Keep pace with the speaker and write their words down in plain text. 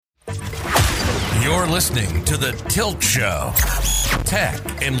You're listening to The Tilt Show. Tech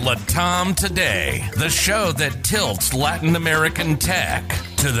in Latam today. The show that tilts Latin American tech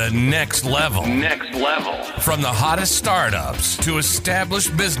to the next level. From the hottest startups to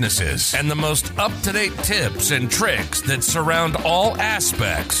established businesses and the most up-to-date tips and tricks that surround all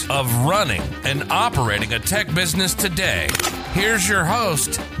aspects of running and operating a tech business today. Here's your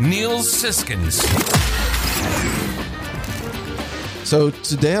host, Niels Siskins. So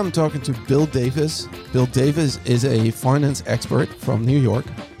today I'm talking to Bill Davis. Bill Davis is a finance expert from New York.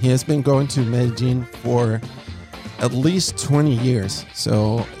 He has been going to Medellin for at least 20 years.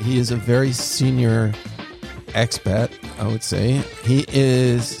 So he is a very senior expat, I would say. He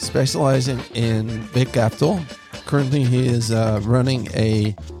is specializing in big capital. Currently, he is running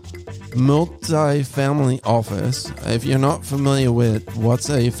a multi-family office. If you're not familiar with what's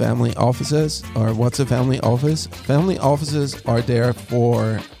a family office is or what's a family offices are there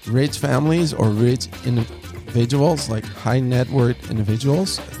for rich families or rich individuals, like high net worth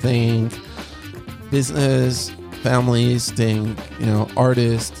individuals. Think business families, think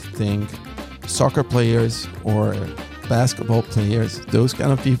artists, think soccer players or basketball players. Those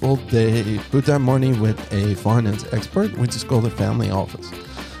kind of people, they put their money with a finance expert, which is called a family office.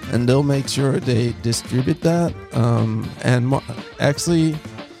 And they'll make sure they distribute that. Actually,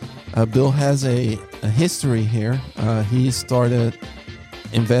 Bill has a history here. He started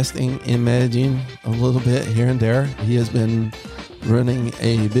investing in Medellin a little bit here and there. He has been running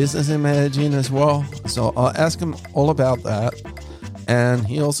a business in Medellin as well. So I'll ask him all about that. And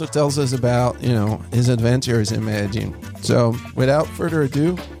he also tells us about, his adventures in Medellin. So without further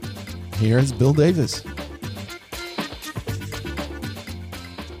ado, here's Bill Davis.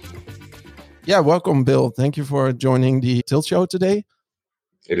 Yeah, welcome, Bill. Thank you for joining the Tilt Show today.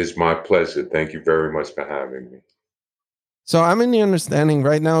 It is my pleasure. Thank you very much for having me. So I'm in the understanding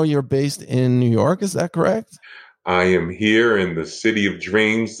right now you're based in New York. Is that correct? I am here in the city of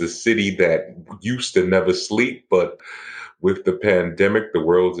dreams, the city that used to never sleep. But with the pandemic, the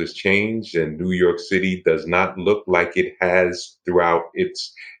world has changed and New York City does not look like it has throughout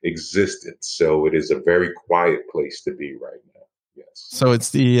its existence. So it is a very quiet place to be right now. Yes. So it's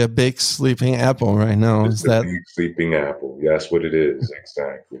the big sleeping apple right now. It's the big sleeping apple. That's what it is.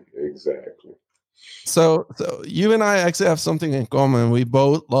 Exactly. So you and I actually have something in common. We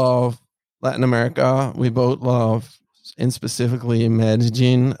both love Latin America. We both love, and specifically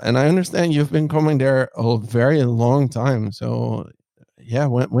Medellin. And I understand you've been coming there a very long time. So yeah,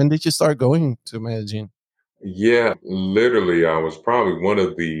 when did you start going to Medellin? Yeah, literally, I was probably one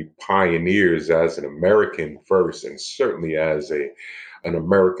of the pioneers as an American first, and certainly as an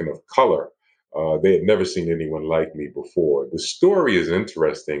American of color. They had never seen anyone like me before. The story is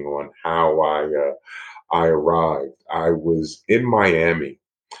interesting on how I arrived. I was in Miami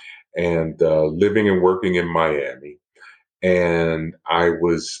and living and working in Miami, and I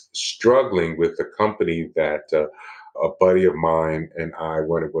was struggling with a company that a buddy of mine and I,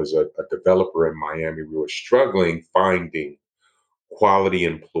 when it was a developer in Miami, we were struggling finding quality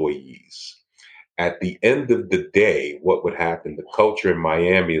employees. At the end of the day, what would happen, the culture in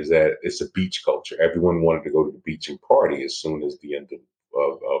Miami is that it's a beach culture. Everyone wanted to go to the beach and party as soon as the end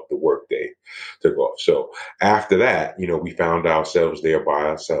of the workday took off. So after that, we found ourselves there by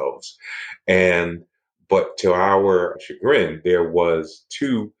ourselves. But to our chagrin, there was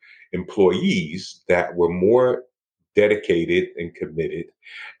two employees that were more dedicated and committed.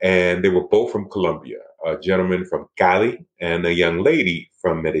 And they were both from Colombia, a gentleman from Cali and a young lady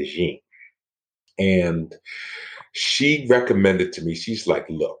from Medellin. And she recommended to me, she's like,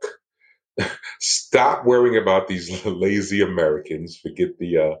 look, stop worrying about these lazy Americans, forget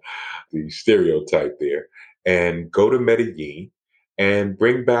the stereotype there, and go to Medellin and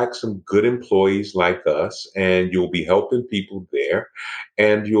bring back some good employees like us, and you'll be helping people there,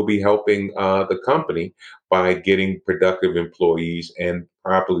 and you'll be helping the company by getting productive employees and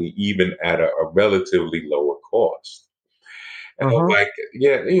probably even at a relatively lower cost. And I was like,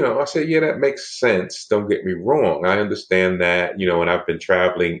 yeah, I said, yeah, that makes sense. Don't get me wrong. I understand that, and I've been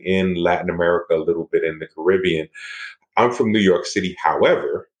traveling in Latin America, a little bit in the Caribbean. I'm from New York City.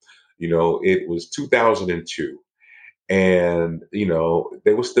 However, it was 2002 and,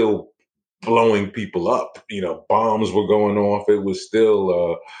 they were still blowing people up. Bombs were going off. It was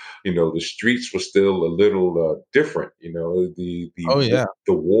still, the streets were still a little different. The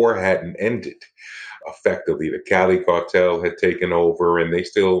war hadn't ended effectively. The Cali cartel had taken over, and they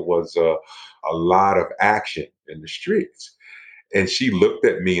still was a lot of action in the streets. And she looked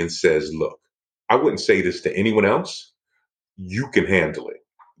at me and says, "Look, I wouldn't say this to anyone else. You can handle it.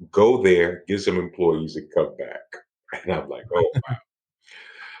 Go there, get some employees, and come back." And I'm like, "Oh wow!"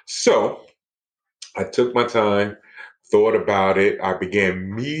 So I took my time, thought about it. I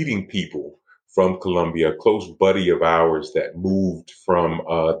began meeting people from Colombia, a close buddy of ours that moved from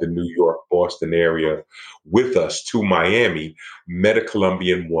the New York, Boston area with us to Miami, met a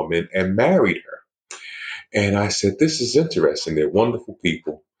Colombian woman and married her. And I said, this is interesting. They're wonderful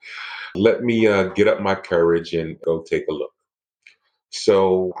people. Let me get up my courage and go take a look.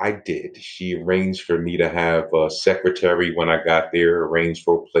 So I did. She arranged for me to have a secretary when I got there, arranged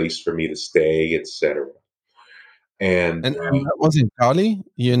for a place for me to stay, etc. And And that was in Cali?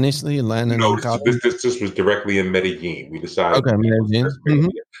 You initially landed no, in Cali? this was directly in Medellin. We decided Okay, Medellin. Mhm.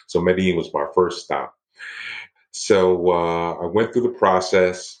 so Medellin was my first stop. So I went through the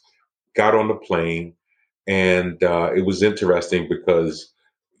process, got on the plane, and it was interesting because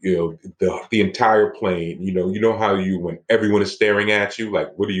the entire plane, you know how you when everyone is staring at you, like,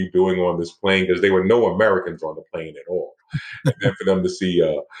 what are you doing on this plane? Because there were no Americans on the plane at all. And then for them to see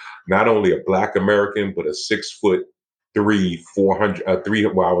not only a black American but a 6'3",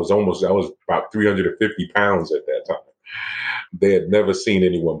 400, well, I was about 350 pounds at that time. They had never seen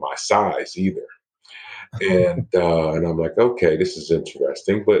anyone my size either. And I'm like, okay, this is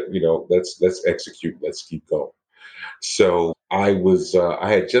interesting, but let's execute, let's keep going. So I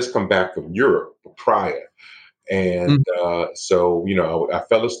had just come back from Europe prior, and Mm. so I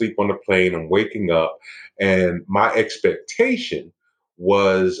fell asleep on the plane. I'm waking up, and my expectation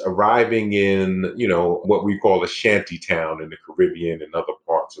was arriving in what we call a shanty town in the Caribbean and other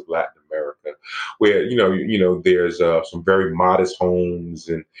parts of Latin America, where there's some very modest homes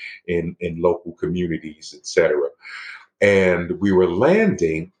and in local communities, etc. And we were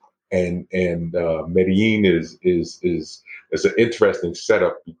landing, and Medellin is an interesting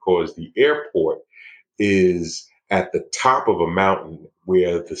setup because the airport is at the top of a mountain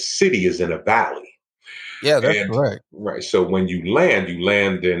where the city is in a valley. Yeah, that's And correct. right, so when you land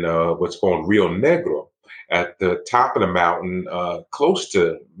in what's called Rio Negro at the top of the mountain, close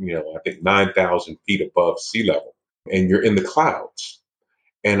to I think 9,000 feet above sea level, and you're in the clouds.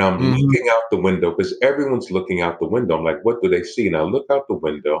 And I'm Mhm. looking out the window because everyone's looking out the window. I'm like, what do they see? And I look out the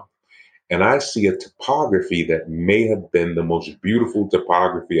window and I see a topography that may have been the most beautiful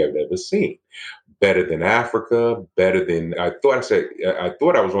topography I've ever seen. Better than Africa, better than I thought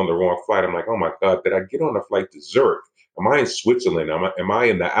I was on the wrong flight. I'm like, oh my God, did I get on a flight to Zurich? Am I in Switzerland? Am I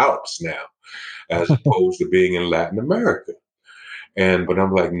in the Alps now, as opposed to being in Latin America? But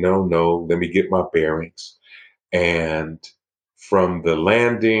I'm like, no, let me get my bearings. And from the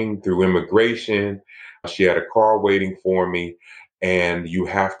landing through immigration, she had a car waiting for me. And you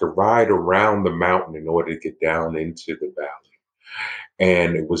have to ride around the mountain in order to get down into the valley.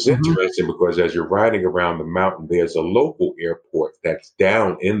 And it was Mhm. interesting because as you're riding around the mountain, there's a local airport that's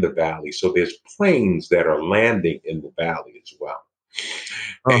down in the valley. So there's planes that are landing in the valley as well.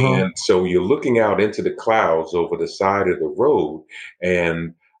 Uh-huh. And so you're looking out into the clouds over the side of the road,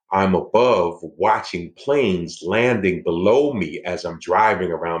 and I'm above watching planes landing below me as I'm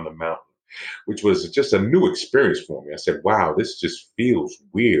driving around the mountain, which was just a new experience for me. I said, wow, this just feels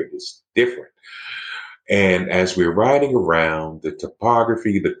weird. It's different. And as we're riding around, the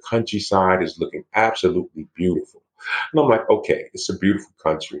topography, the countryside is looking absolutely beautiful. And I'm like, okay, it's a beautiful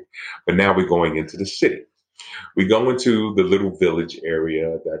country, but now we're going into the city. We go into the little village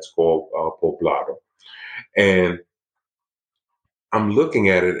area that's called Poblado. And I'm looking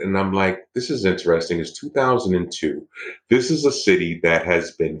at it and I'm like, this is interesting. It's 2002. This is a city that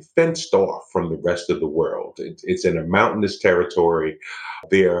has been fenced off from the rest of the world. It's in a mountainous territory.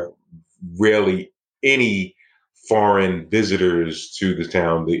 There are rarely any foreign visitors to the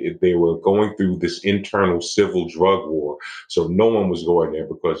town. They were going through this internal civil drug war. So no one was going there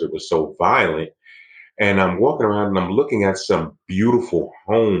because it was so violent. And I'm walking around and I'm looking at some beautiful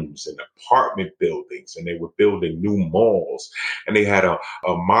homes and apartment buildings, and they were building new malls. And they had a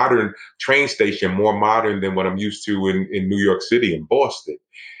modern train station, more modern than what I'm used to in New York City and Boston.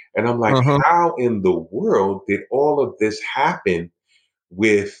 And I'm like, Uh-huh. how in the world did all of this happen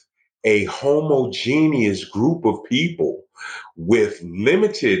with a homogeneous group of people with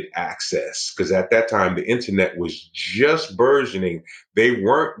limited access? Because at that time the internet was just burgeoning. They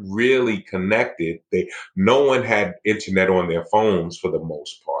weren't really connected. No one had internet on their phones for the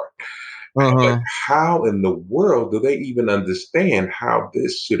most part. I'm like, Uh-huh. how in the world do they even understand how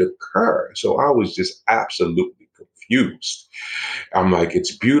this should occur? So I was just absolutely confused. I'm like,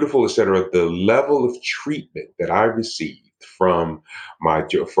 it's beautiful, etc. The level of treatment that I received from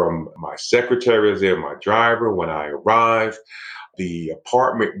my secretary there, my driver when I arrived, the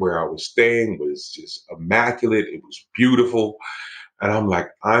apartment where I was staying was just immaculate. It was beautiful. And I'm like,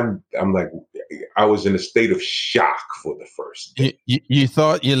 I was in a state of shock for the first day. You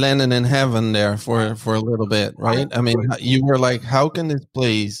thought you landed in heaven there for a little bit, right? I mean, you were like, how can this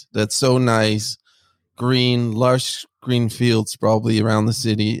place that's so nice, green, lush green fields probably around the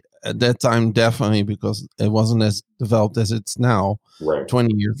city at that time, definitely because it wasn't as developed as it's now, Right.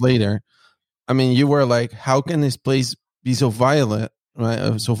 20 years later. I mean, you were like, how can this place be so violent,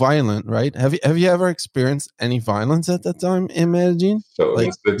 right? Right? Have you ever experienced any violence at that time in Medellin? So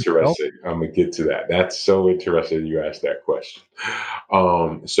Like, that's interesting. I'm gonna get to that. That's so interesting you asked that question.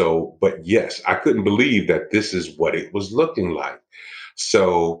 But yes, I couldn't believe that this is what it was looking like.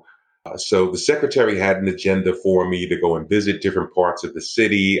 So, so the secretary had an agenda for me to go and visit different parts of the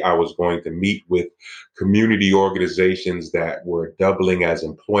city. I was going to meet with community organizations that were doubling as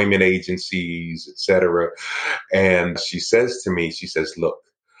employment agencies, et cetera. And she says to me, she says, look,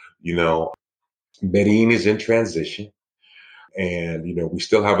 you know, Medellin is in transition. And, you know, we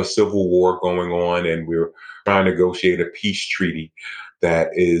still have a civil war going on, and we're trying to negotiate a peace treaty that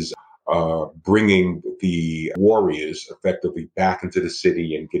is bringing the warriors effectively back into the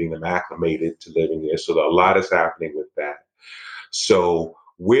city and getting them acclimated to living there. So a lot is happening with that. So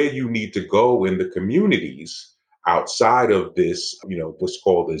where you need to go in the communities outside of this, you know, what's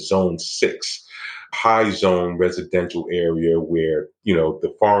called the Zone 6, high zone residential area where, you know,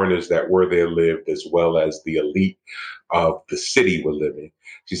 the foreigners that were there lived as well as the elite of the city were living.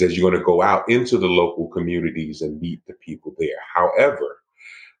 She says you're going to go out into the local communities and meet the people there. However,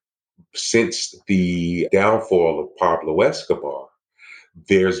 since the downfall of Pablo Escobar,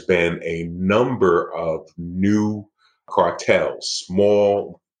 there's been a number of new cartels,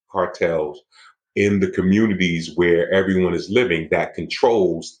 small cartels in the communities where everyone is living that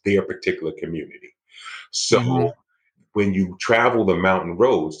controls their particular community. So when you travel the mountain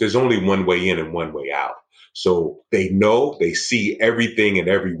roads, there's only one way in and one way out. So they see everything and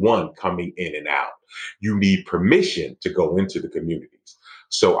everyone coming in and out. You need permission to go into the communities.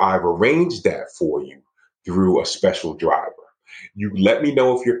 So I've arranged that for you through a special driver. You let me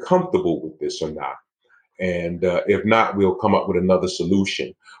know if you're comfortable with this or not. And if not, we'll come up with another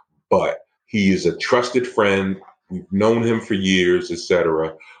solution. But he is a trusted friend. We've known him for years,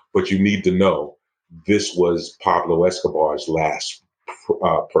 etc. But you need to know this was Pablo Escobar's last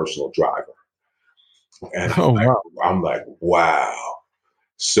personal driver. And I'm like, wow.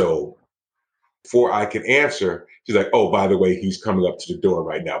 So before I can answer, she's like, oh, by the way, he's coming up to the door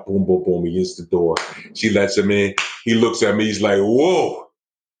right now. Boom, boom, boom. He hits the door. She lets him in. He looks at me. He's like, whoa.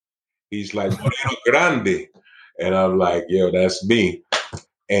 He's like, Moreno Grande. And I'm like, yo, that's me.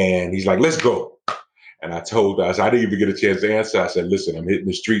 And he's like, let's go. And I told her, I didn't even get a chance to answer. I said, listen, I'm hitting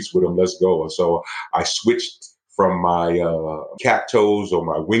the streets with him. Let's go. And so I switched from my cat toes or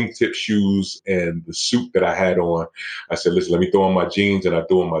my wingtip shoes and the suit that I had on. I said, listen, let me throw on my jeans, and I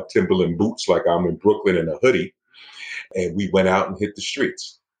threw on my Timberland boots like I'm in Brooklyn in a hoodie. And we went out and hit the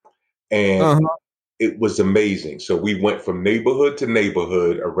streets. And it was amazing. So we went from neighborhood to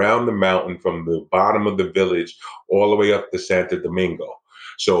neighborhood around the mountain, from the bottom of the village all the way up to Santo Domingo.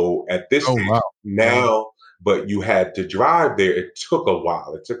 So at this now, but you had to drive there. It took a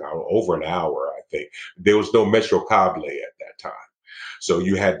while. It took over an hour, I think. There was no Metro Cable at that time. So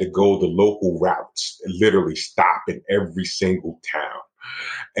you had to go the local routes, literally stop in every single town.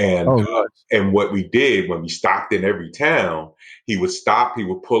 And what we did when we stopped in every town, he would stop, he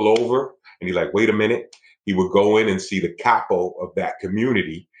would pull over, and he's like, wait a minute. He would go in and see the capo of that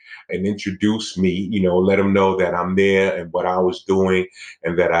community and introduce me, you know, let him know that I'm there and what I was doing,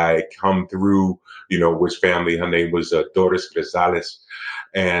 and that I had come through, you know, which family, her name was Doris Grisales,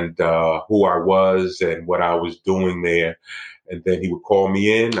 and who I was and what I was doing there. And then he would call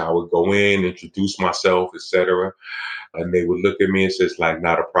me in, I would go in, introduce myself, etc. And they would look at me and says, like,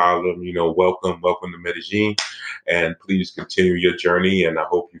 not a problem, you know, welcome to Medellin, and please continue your journey. And I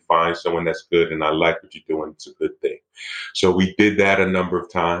hope you find someone that's good. And I like what you're doing. It's a good thing. So we did that a number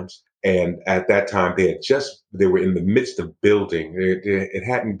of times. And at that time, they were in the midst of building. It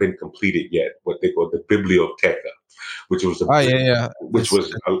hadn't been completed yet, what they call the Biblioteca, which was a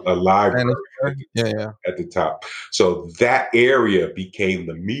library at the top. So that area became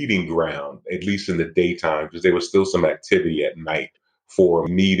the meeting ground, at least in the daytime, because there was still some activity at night for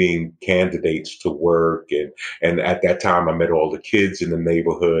meeting candidates to work. And at that time, I met all the kids in the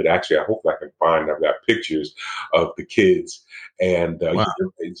neighborhood. Actually, I hope I can I've got pictures of the kids. And they had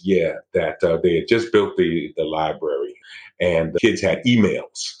just built the library, and the kids had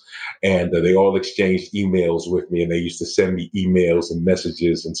emails. And they all exchanged emails with me, and they used to send me emails and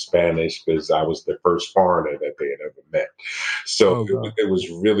messages in Spanish because I was the first foreigner that they had ever met. So Oh, God. it was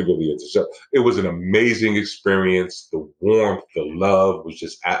really, really interesting. So it was an amazing experience. The warmth, the love was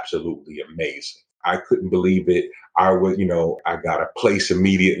just absolutely amazing. I couldn't believe it. I got a place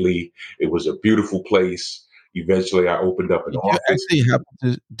immediately. It was a beautiful place. Eventually, I opened up an office.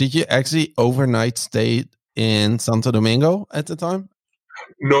 Did you actually overnight stay in Santo Domingo at the time?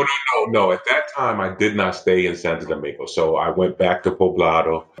 No, no, no, no. At that time, I did not stay in Santo Domingo. So I went back to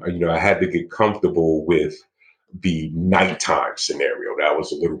Poblado. I had to get comfortable with the nighttime scenario. That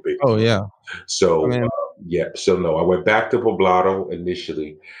was a little bit. Oh, yeah. I So, mean, yeah. So, no, I went back to Poblado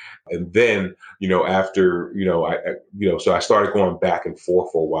initially. And then, after, so I started going back and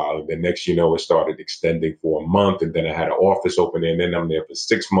forth for a while. And then next, it started extending for a month. And then I had an office open, and then I'm there for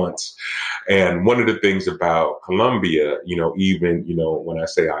 6 months. And one of the things about Colombia, even, when I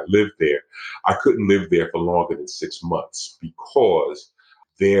say I lived there, I couldn't live there for longer than 6 months because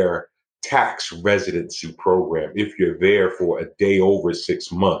their tax residency program, if you're there for a day over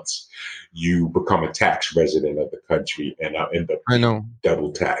 6 months, you become a tax resident of the country, and I end up I know.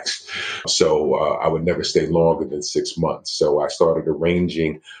 double taxed. So I would never stay longer than 6 months. So I started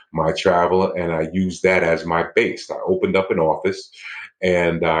arranging my travel, and I used that as my base. I opened up an office,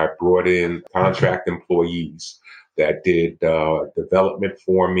 and I brought in contract employees that did development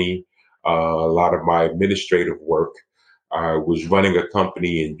for me, a lot of my administrative work. I was running a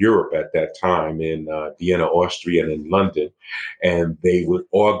company in Europe at that time, in Vienna, Austria, and in London, and they were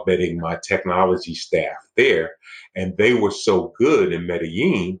augmenting my technology staff there. And they were so good in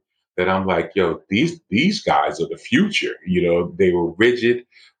Medellin that I'm like, yo, these guys are the future. They were rigid.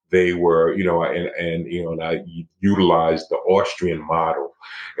 They were, and I utilized the Austrian model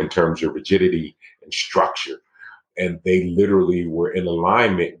in terms of rigidity and structure, and they literally were in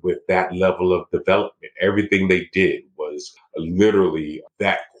alignment with that level of development. Everything they did was literally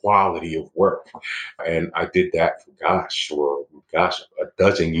that quality of work. And I did that for a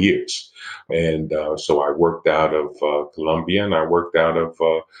dozen years. And so I worked out of Colombia, and I worked out of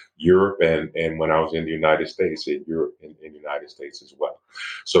Europe, and when I was in the United States, in Europe and in the United States as well.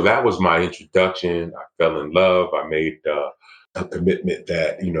 So that was my introduction. I fell in love. I made a commitment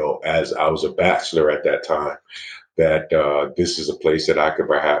that, as I was a bachelor at that time, that this is a place that I could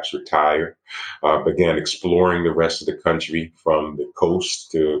perhaps retire. Began exploring the rest of the country, from the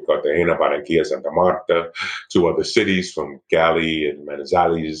coast to Cartagena, Barranquilla, Santa Marta, to other cities from Cali and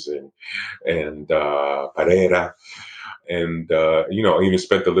Manizales and Pereira. And, I even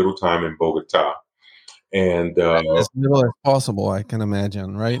spent a little time in Bogota. And as little as possible, I can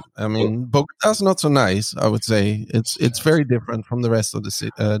imagine, right? I mean, Bogota's not so nice. I would say it's very different from the rest of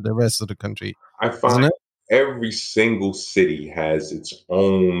the rest of the country, I isn't find it? every single city has its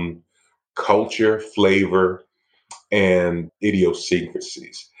own culture, flavor, and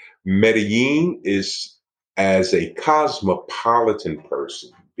idiosyncrasies. Medellin is, as a cosmopolitan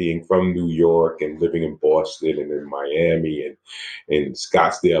person, being from New York and living in Boston and in Miami and in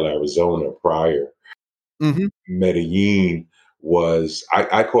Scottsdale, Arizona prior, Hmm. Medellin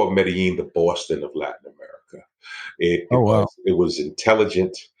I call Medellin the Boston of Latin America. It, Oh, it wow. was it was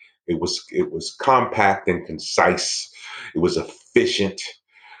intelligent. It was compact and concise. It was efficient.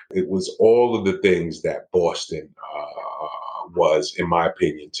 It was all of the things that Boston was, in my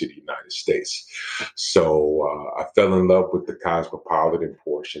opinion, to the United States. So I fell in love with the cosmopolitan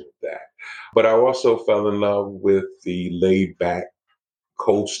portion of that. But I also fell in love with the laid back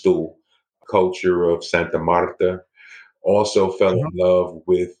coastal culture of Santa Marta. Also fell in love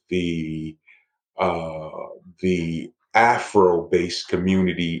with uh, the Afro-based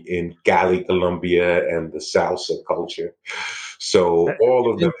community in Cali, Colombia, and the salsa culture. So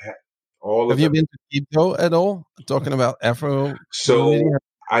all Have of you them. been to Quito at all? Talking about Afro community, So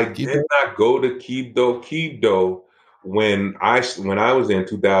I did Quito? not go to Quibdó. Quibdó, when I was in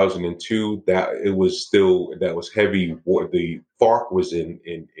 2002, that was heavy war. The FARC was in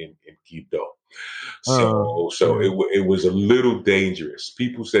Quibdó. So Yeah. it was a little dangerous.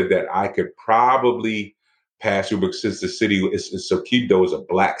 People said that I could probably pass through, but since the city so Quibdó is a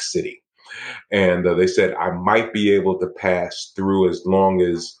black city, and they said I might be able to pass through as long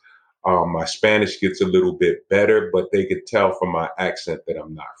as my Spanish gets a little bit better, but they could tell from my accent that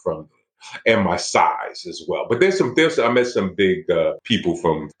I'm not from there, and my size as well. But I met some big people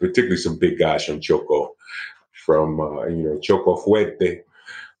particularly some big guys from Choco, from Choco Fuerte,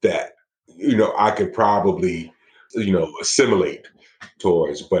 that I could probably assimilate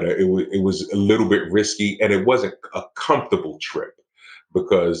towards, but it was a little bit risky, and it wasn't a comfortable trip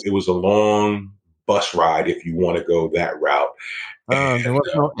because it was a long bus ride if you want to go that route. There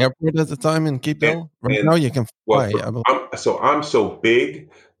was no airport at the time in And, Quito. Right and now you can well, fly, I believe. I'm so big,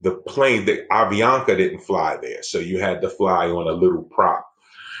 the plane, the Avianca didn't fly there. So you had to fly on a little prop.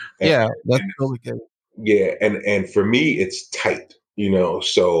 And, Yeah, that's and totally good. yeah, and for me, it's tight,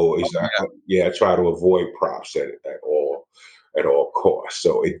 so Oh, I try to avoid props at all costs.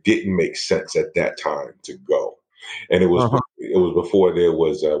 So it didn't make sense at that time to go. And uh-huh. it was before there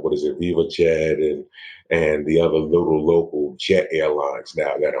was what is it, Viva Jet and the other little local jet airlines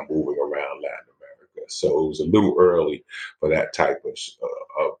now that are moving around Latin America. So it was a little early for that type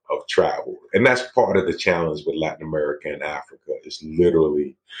of travel, and that's part of the challenge with Latin America and Africa is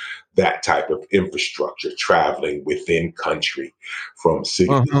literally that type of infrastructure traveling within country from city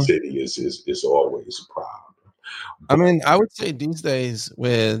to Uh-huh. city is always a problem. I But mean, I would say these days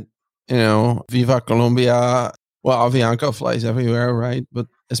with, Viva Colombia, well, Avianca flies everywhere, right? But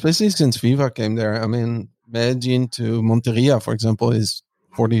especially since Viva came there, I mean, Medellin to Monteria, for example, is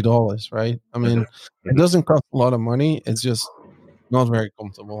 $40, right? I mean, it mhm, doesn't cost a lot of money. It's just not very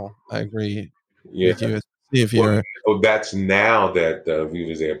comfortable. I agree yeah, with you, especially if well, you're. that's now that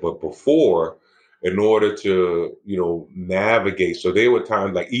Viva's there, but before, in order to navigate, so there were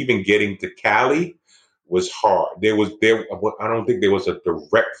times like even getting to Cali was hard. I don't think there was a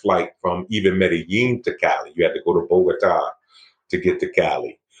direct flight from even Medellin to Cali. You had to go to Bogota to get to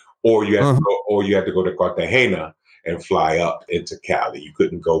Cali, Uh-huh. or you had to go to Cartagena and fly up into Cali. You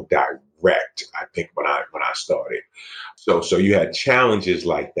couldn't go direct. I think when I started, so you had challenges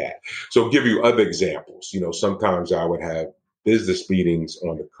like that. So I'll give you other examples. Sometimes I would have business meetings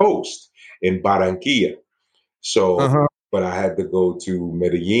on the coast in Barranquilla. So, Uh-huh. but I had to go to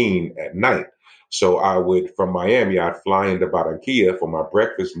Medellin at night. So from Miami, I'd fly into Barranquilla for my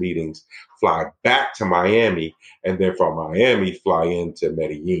breakfast meetings, fly back to Miami, and then from Miami, fly into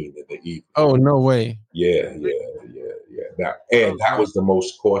Medellin in the evening. Oh, no way. Yeah, yeah, yeah, yeah. That Oh, was the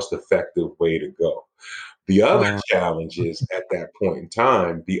most cost effective way to go. The other oh. challenge is at that point in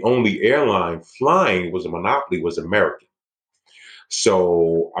time, the only airline flying was a monopoly, was American.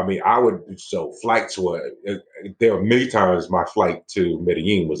 So, I mean, flights there were many times my flight to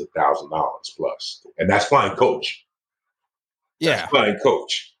Medellin was $1,000 plus, and that's flying coach. That's Yeah. flying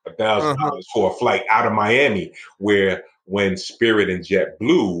coach. $1,000 Uh-huh. for a flight out of Miami, where when Spirit and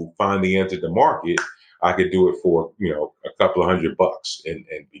JetBlue finally entered the market, I could do it for a couple of $100 and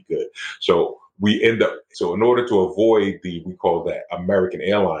be good. So in order to avoid we call that American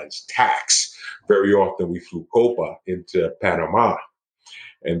Airlines tax, very often we flew Copa into Panama,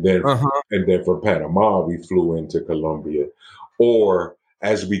 and then Uh-huh. from Panama we flew into Colombia, or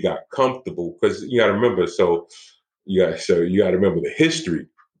as we got comfortable, because you got to remember, you got to remember the history.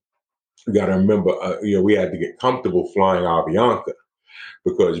 You got to remember, we had to get comfortable flying Avianca,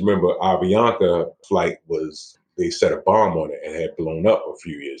 because remember, Avianca flight they set a bomb on it and had blown up a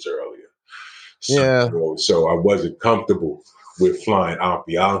few years earlier. Yeah. So I wasn't comfortable with flying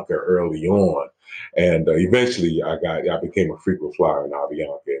Avianca early on. And eventually I became a frequent flyer in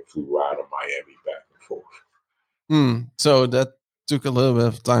Avianca and flew right to Miami back and forth. So that took a little bit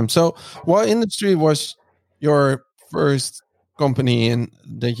of time. So what industry was your first company in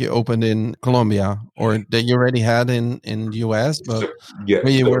that you opened in Colombia, or that you already had in the US, but So, yeah,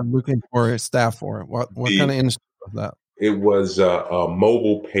 where you so were looking for staff for? What kind the of industry was that? it was a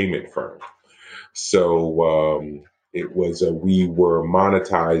mobile payment firm. So we were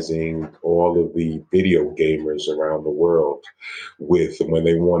monetizing all of the video gamers around the world with when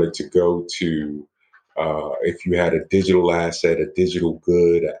they wanted to go to, if you had a digital asset, a digital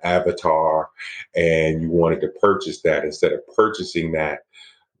good, an avatar, and you wanted to purchase that, instead of purchasing that,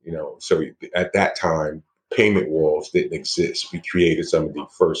 so at that time, payment walls didn't exist. We created some of the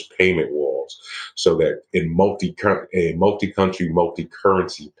first payment walls so that in multi-country,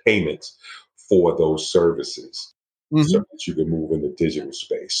 multi-currency payments for those services, so Hmm. that you can move in the digital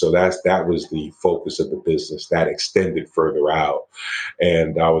space. So that was the focus of the business. That extended further out,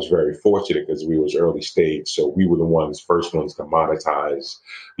 and I was very fortunate because we was early stage, so we were the first ones to monetize,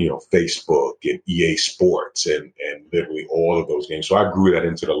 Facebook and EA Sports and literally all of those games. So I grew that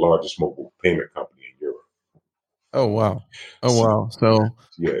into the largest mobile payment company in Europe. Oh wow! Oh So, wow! So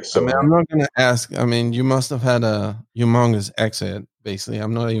yeah, I mean, so I'm not gonna ask. I mean, you must have had a humongous exit. Basically,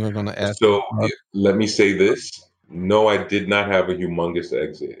 I'm not even gonna ask you So about. let me say this. No, I did not have a humongous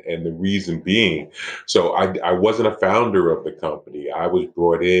exit. And the reason being, so I wasn't a founder of the company. I was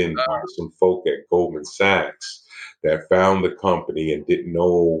brought in by some folk at Goldman Sachs that found the company and didn't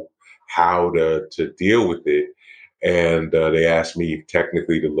know how to deal with it. And they asked me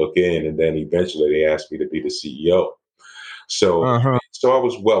technically to look in. And then eventually they asked me to be the CEO. So, Uh huh. so I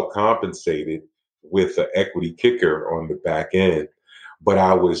was well compensated with an equity kicker on the back end. But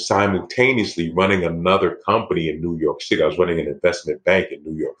I was simultaneously running another company in New York City. I was running an investment bank in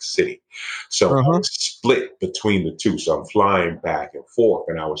New York City. So I Uh-huh. was split between the two. So I'm flying back and forth.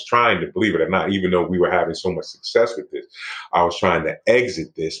 And I was trying to, believe it or not, even though we were having so much success with this, I was trying to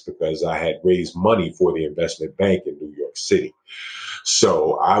exit this because I had raised money for the investment bank in New York City.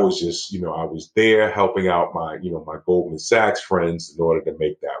 So I was just, I was there helping out my Goldman Sachs friends in order to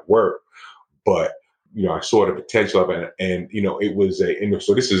make that work. But I saw the potential of it, and it was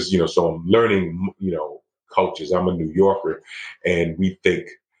so this is, so I'm learning, cultures. I'm a New Yorker, and we think,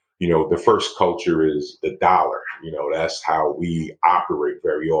 the first culture is the dollar. That's how we operate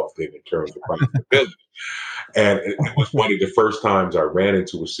very often in terms of profitability. And it was one of the first times I ran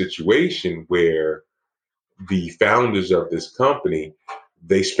into a situation where the founders of this company,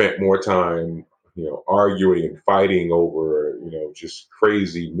 they spent more time, arguing and fighting over, just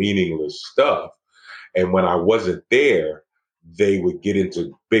crazy, meaningless stuff. And when I wasn't there, they would get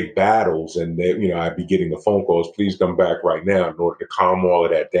into big battles, and I'd be getting the phone calls, please come back right now, in order to calm all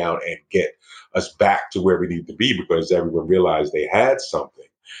of that down and get us back to where we need to be, because everyone realized they had something.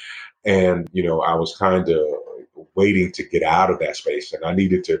 And, I was kind of waiting to get out of that space, and I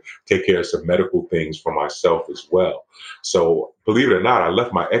needed to take care of some medical things for myself as well. So believe it or not, I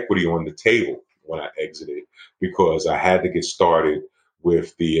left my equity on the table when I exited, because I had to get started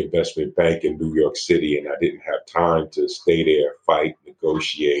with the investment bank in New York City, and I didn't have time to stay there, fight,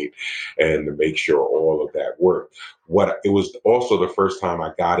 negotiate, and to make sure all of that worked. It was also the first time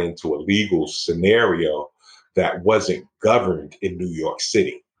I got into a legal scenario that wasn't governed in New York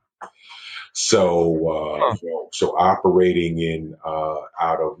City. So, so operating in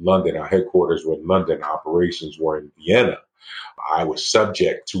out of London, our headquarters were in London, operations were in Vienna. I was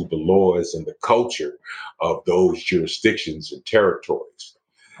subject to the laws and the culture of those jurisdictions and territories.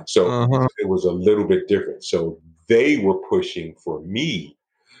 So Uh-huh. it was a little bit different. So they were pushing for me,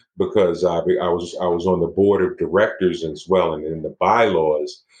 because I was on the board of directors as well, and in the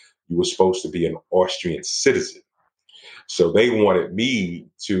bylaws, you were supposed to be an Austrian citizen. So they wanted me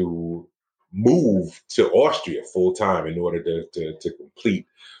to move to Austria full time in order to complete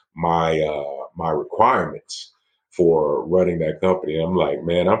my requirements for running that company. And I'm like,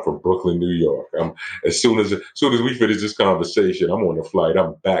 man, I'm from Brooklyn, New York. As soon as we finish this conversation, I'm on the flight.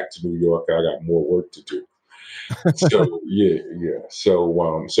 I'm back to New York. I got more work to do. So yeah. So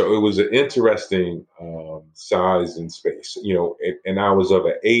it was an interesting size and space, and I was of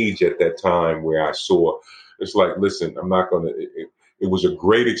an age at that time where I saw, it's like, listen, I'm not going to. It was a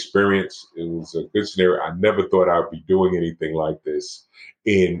great experience. It was a good scenario. I never thought I'd be doing anything like this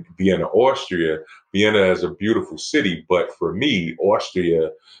in Vienna, Austria. Vienna is a beautiful city, but for me, Austria,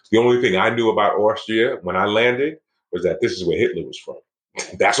 the only thing I knew about Austria when I landed was that this is where Hitler was from.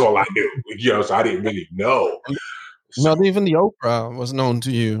 That's all I knew, so I didn't really know. So, Not even the opera was known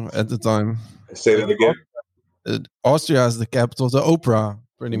to you at the time. say that again. Austria is the capital of the opera,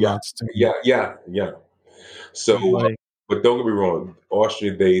 pretty Yeah, much. yeah. So, Like, but don't get me wrong,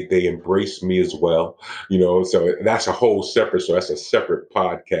 Austria, they embraced me as well. So that's a whole separate. So that's a separate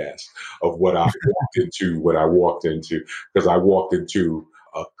podcast of what I walked into. What I walked into, because I walked into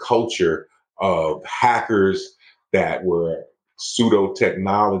a culture of hackers that were pseudo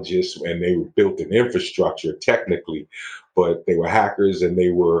technologists, and they built an infrastructure technically, but they were hackers and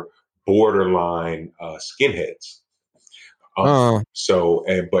they were borderline skinheads. oh,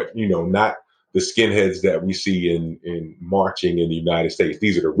 But not the skinheads that we see in marching in the United States.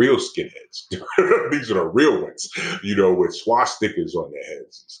 These are the real skinheads. These are the real ones, with swastikas on their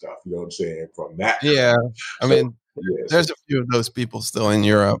heads and stuff. You know what I'm saying? From that. yeah. I So, mean, yeah. there's a few of those people still in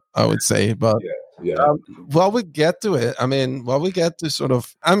Europe, I would say. But Yeah. while we get to it, while we get to sort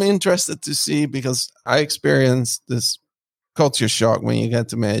of, I'm interested to see, because I experienced this culture shock when you get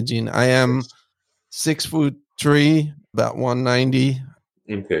to Medellin. I am 6'3", about 190.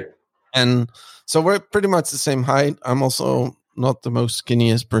 Okay. And so we're pretty much the same height. I'm also not the most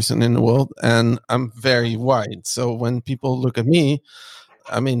skinniest person in the world, and I'm very wide. So when people look at me,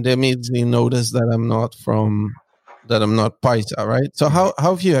 they immediately notice that I'm not Paisa, right? So how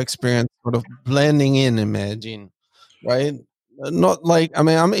have you experienced sort of blending in Medellin, right? Not like,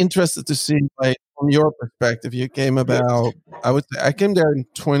 I'm interested to see, like, from your perspective, you came about, I would say, I came there in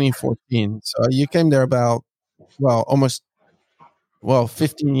 2014. So you came there about, almost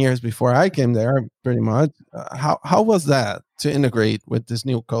 15 years before I came there, pretty much. How was that to integrate with this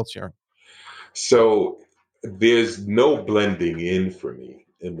new culture? So there's no blending in for me,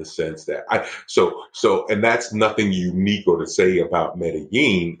 in the sense that and that's nothing unique or to say about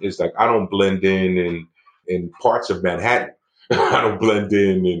Medellin. It's like I don't blend in parts of Manhattan. I don't blend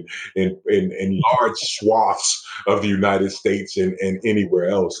in large swaths of the United States and anywhere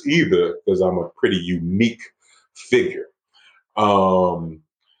else either, because I'm a pretty unique figure. Mm-hmm.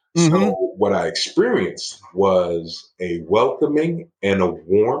 So what I experienced was a welcoming and a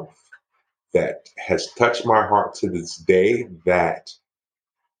warmth that has touched my heart to this day, that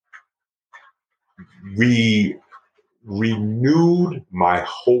renewed my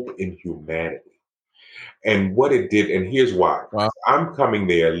hope in humanity. And what it did, and here's why. Wow. I'm coming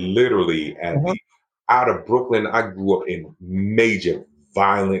there literally out of Brooklyn. I grew up in major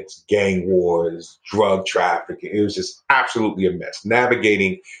violence, gang wars, drug trafficking. It was just absolutely a mess.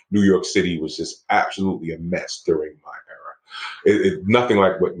 Navigating New York City was just absolutely a mess during my era. Nothing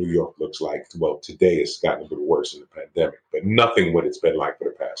like what New York looks like. Well, today it's gotten a bit worse in the pandemic, but nothing what it's been like for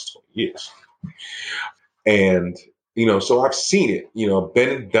the past 20 years. And, so I've seen it,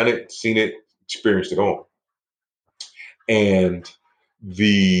 been done it, seen it, experienced it all. And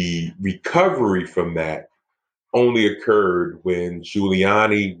the recovery from that only occurred when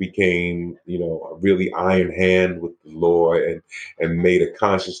Giuliani became, a really iron hand with the law and made a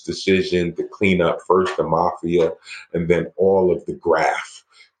conscious decision to clean up first the mafia and then all of the graft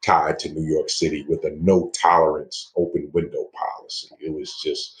tied to New York City with a no tolerance open window policy. It was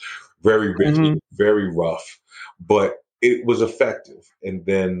just very rigid, very rough, but it was effective. And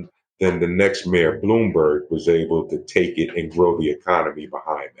then the next mayor, Bloomberg, was able to take it and grow the economy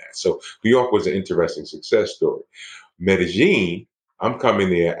behind that. So New York was an interesting success story. Medellin, I'm coming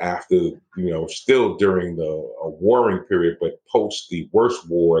there after, still during a warring period, but post the worst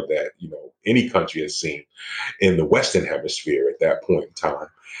war that, any country has seen in the Western Hemisphere at that point in time.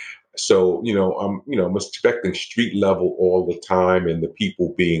 So, I'm expecting street level all the time and the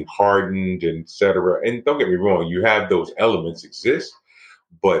people being hardened and et cetera. And don't get me wrong, you have those elements exist,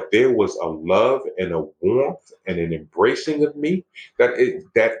 but there was a love and a warmth and an embracing of me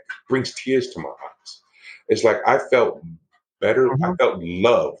that brings tears to my eyes. It's like I felt better. I felt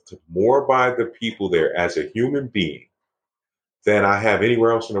loved more by the people there as a human being than I have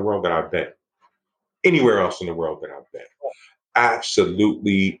anywhere else in the world that I've been. Anywhere else in the world that I've been.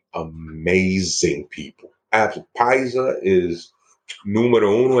 Absolutely amazing people. Paisa is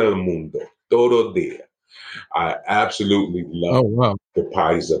numero uno el mundo. Todo dia. I absolutely love the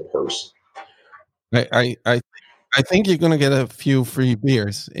Paisa person. I think you're going to get a few free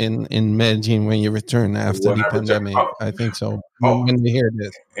beers in Medellin when you return after the pandemic. I think so. When you hear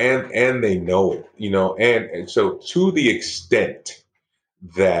this, and they know it, and so to the extent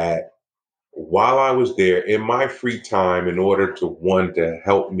that while I was there in my free time, in order to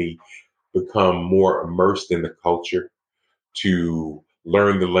help me become more immersed in the culture, to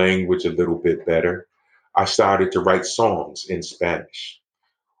learn the language a little bit better, I started to write songs in Spanish.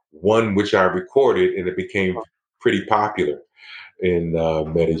 One which I recorded, and it became pretty popular in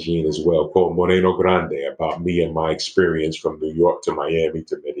Medellin as well, called Moreno Grande, about me and my experience from New York to Miami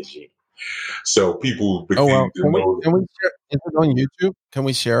to Medellin. So people became to know. Can we share, is it on YouTube? Can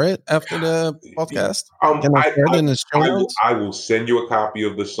we share it after the podcast? Can I share it in the show notes? I will send you a copy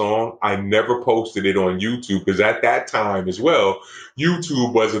of the song. I never posted it on YouTube because at that time as well,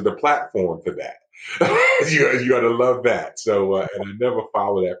 YouTube wasn't the platform for that. You got to love that. So, and I never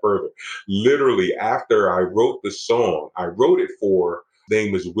followed that further. Literally, after I wrote the song, I wrote it for, his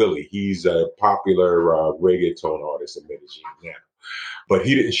name is Willie. He's a popular reggaeton artist in Medellin now. But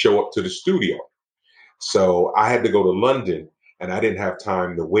he didn't show up to the studio. So I had to go to London and I didn't have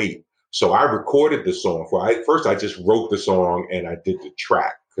time to wait. So I recorded the song. First, I just wrote the song and I did the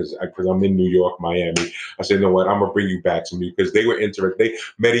track because I'm in New York, Miami. I said, you know what, I'm going to bring you back to me because they were interested.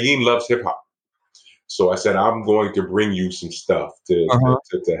 Medellin loves hip hop. So I said, I'm going to bring you some stuff to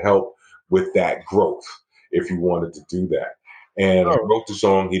help with that growth if you wanted to do that. And I wrote the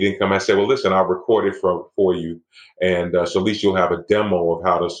song. He didn't come. I said, well, listen, I'll record it for you. And so at least you'll have a demo of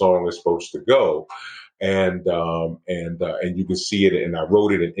how the song is supposed to go. And you can see it. And I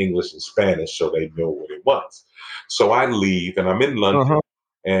wrote it in English and Spanish so they know what it was. So I leave and I'm in London.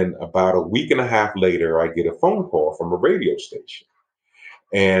 And about a week and a half later, I get a phone call from a radio station.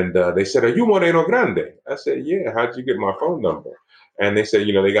 And they said, are you Moreno Grande? I said, yeah. How'd you get my phone number? And they said,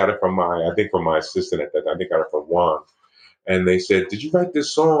 they got it from my assistant at that time. They got it from Juan. And they said, did you write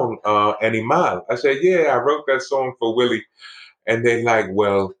this song, Animal? I said, yeah, I wrote that song for Willie. And they're like,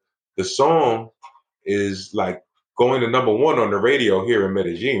 well, the song is like going to number one on the radio here in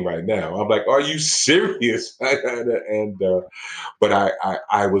Medellin right now. I'm like, are you serious? But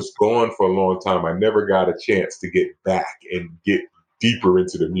I was gone for a long time. I never got a chance to get back and get deeper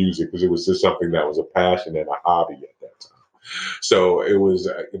into the music because it was just something that was a passion and a hobby at that time. So it was,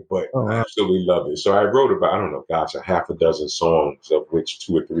 but Oh, I wow. absolutely loved it. So I wrote about, I don't know, gosh, a half a dozen songs, of which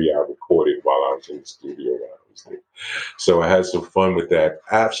 2 or 3 I recorded while I was in the studio. While I was there. So I had some fun with that.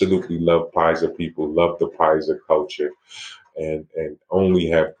 Absolutely love Paisa people, love the Paisa culture, and only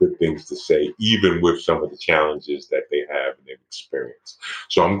have good things to say, even with some of the challenges that they have and they've experienced.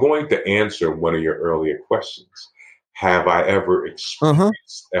 So I'm going to answer one of your earlier questions. Uh-huh.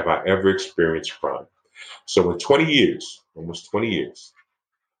 Have I ever experienced crime? So in 20 years, almost 20 years,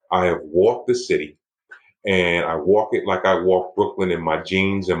 I have walked the city, and I walk it like I walk Brooklyn in my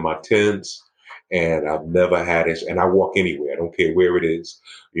jeans and my Timbs. And I've never had it. And I walk anywhere. I don't care where it is.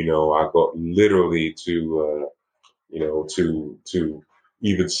 I go literally to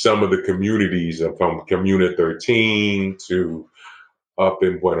even some of the communities, from Comuna 13 to up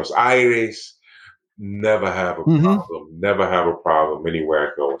in Buenos Aires. Never have a Mm-hmm. problem. Never have a problem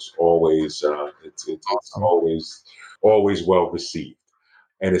anywhere I go. It's always it's Awesome. always well received.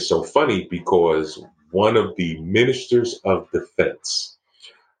 And it's so funny because one of the ministers of defense,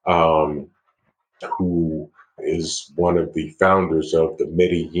 um, who is one of the founders of the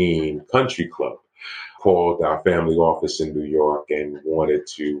Medellin Country Club, called our family office in New York and wanted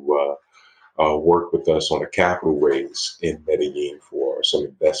to work with us on a capital raise in Medellin for some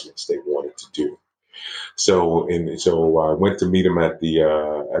investments they wanted to do. So I went to meet him at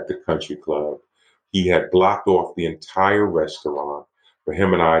the country club. He had blocked off the entire restaurant for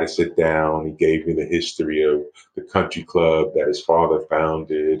him and I to sit down. He gave me the history of the country club that his father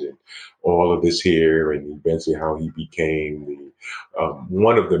founded and all of this here, and eventually how he became the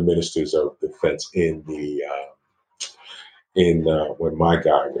one of the ministers of defense in when my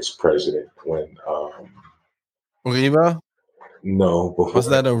guy was president. When Uribe? no, Was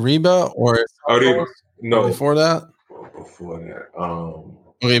before that Uribe or I didn't Santos? Or no before that? before that.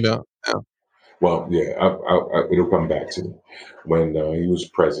 Uribe. Yeah. Well, yeah, it'll come back to me when he was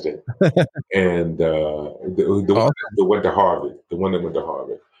president, and Awesome. the went to Harvard, the one that went to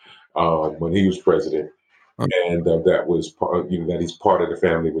Harvard, when he was president, and that was part, that he's part of the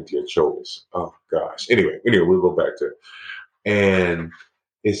family with the Ochoas. Oh gosh. Anyway, we'll go back to it. And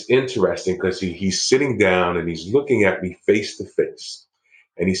it's interesting because he's sitting down and he's looking at me face to face.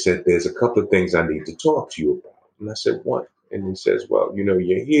 And he said, "There's a couple of things I need to talk to you about." And I said, "What?" And he says, "Well, you're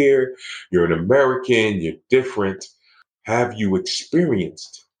here, you're an American, you're different. Have you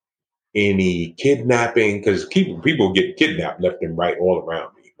experienced any kidnapping? Because people get kidnapped left and right all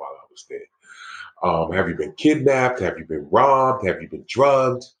around me while I was there. Have you been kidnapped? Have you been robbed? Have you been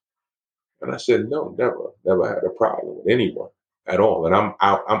drugged?" And I said, "No, never had a problem with anyone at all. And I'm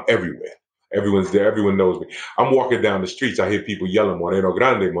out, I'm everywhere. Everyone's there. Everyone knows me. I'm walking down the streets. I hear people yelling, Moreno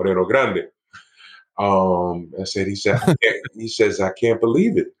Grande, Moreno Grande." He says, "I can't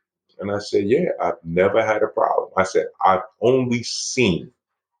believe it." And I said, "Yeah, I've never had a problem." I said, "I've only seen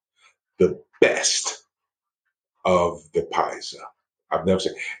the best of the Paisa. I've never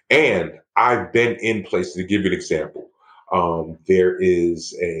seen, and I've been in places." To give you an example, there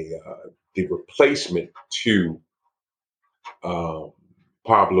is the replacement to um,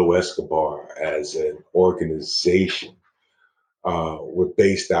 Pablo Escobar as an organization. We're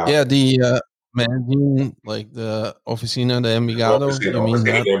based out Yeah, the Medellin, like the Oficina de Envigado. You mean Oficina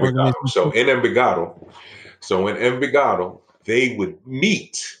that de Envigado. organization? So in Envigado, they would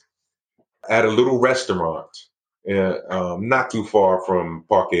meet at a little restaurant, not too far from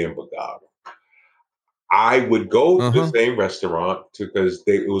Parque Envigado. I would go to the Uh-huh. same restaurant because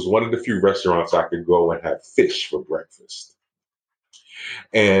it was one of the few restaurants I could go and have fish for breakfast.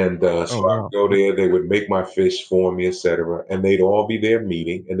 And Oh, so I wow. would go there. They would make my fish for me, etc. And they'd all be there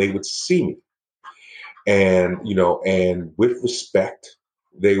meeting, and they would see me. And and with respect,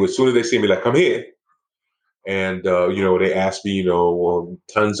 they would, as soon as they see me, like, "Come here." And they ask me,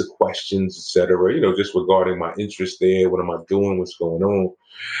 tons of questions, etc. Just regarding my interest there. What am I doing? What's going on?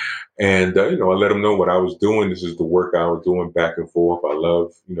 And I let them know what I was doing. This is the work I was doing back and forth. I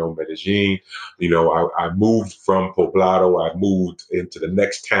love, Medellin. I moved from Poblado. I moved into the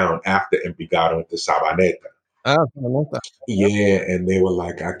next town after Envigado, into Sabaneta. Ah, Samantha. Yeah, and they were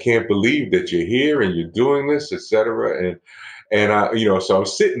like, "I can't believe that you're here and you're doing this, etc." And I, so I'm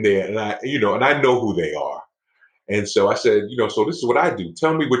sitting there, and and I know who they are. And so I said, "So this is what I do.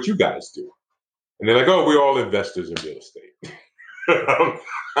 Tell me what you guys do." And they're like, "Oh, we're all investors in real estate."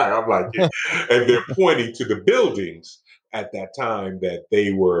 I'm like, "Yeah." And they're pointing to the buildings at that time that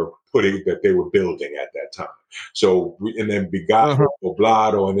they were building at that time. So, and then Uh-huh. Bigato,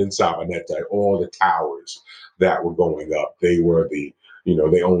 Poblado, and then Sabaneta, all the towers that were going up, they were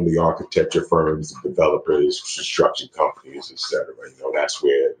They own the architecture firms, the developers, construction companies, etc. That's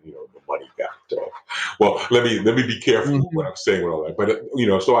where the money got. Well, let me be careful with what I'm saying with all that. But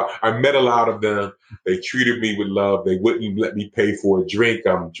so I met a lot of them. They treated me with love. They wouldn't let me pay for a drink.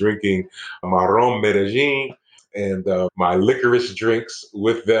 I'm drinking Marron Medellin and my licorice drinks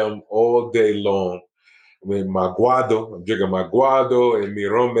with them all day long. With Maguado, I'm drinking Maguado and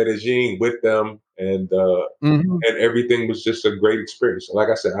Miron Medellin with them, and everything was just a great experience. Like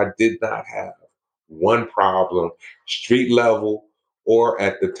I said, I did not have one problem, street level or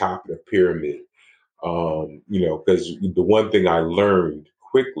at the top of the pyramid. Because the one thing I learned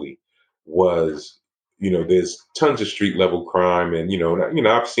quickly was, there's tons of street level crime, and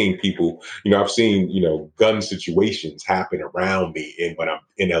I've seen people, I've seen gun situations happen around me when I'm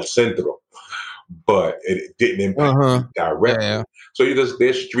in El Centro. But it didn't impact me directly. Yeah. So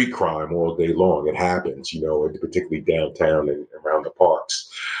there's street crime all day long. It happens, particularly downtown and around the parks.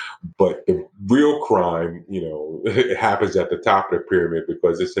 But the real crime, it happens at the top of the pyramid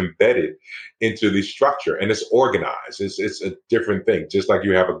because it's embedded into the structure and it's organized. It's a different thing. Just like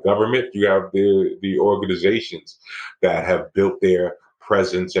you have a government, you have the organizations that have built their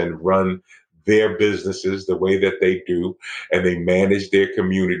presence and run their businesses the way that they do, and they manage their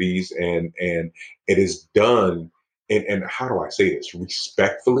communities, and it is done and how do I say this,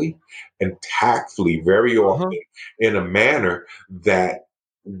 respectfully and tactfully, very often in a manner that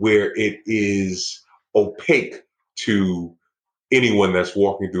where it is opaque to anyone that's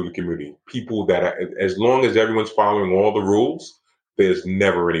walking through the community. People as long as everyone's following all the rules, there's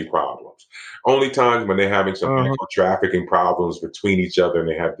never any problems. Only times when they're having some narco-trafficking problems between each other and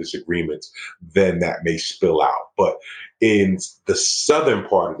they have disagreements, then that may spill out. But in the southern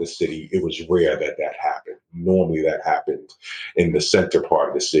part of the city, it was rare that happened. Normally that happened in the center part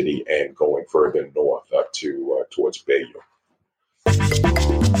of the city and going further north up to towards Bello.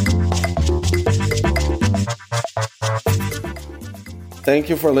 Thank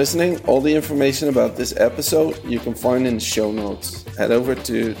you for listening. All the information about this episode you can find in the show notes. Head over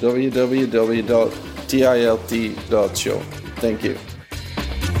to www.tilt.show. Thank you.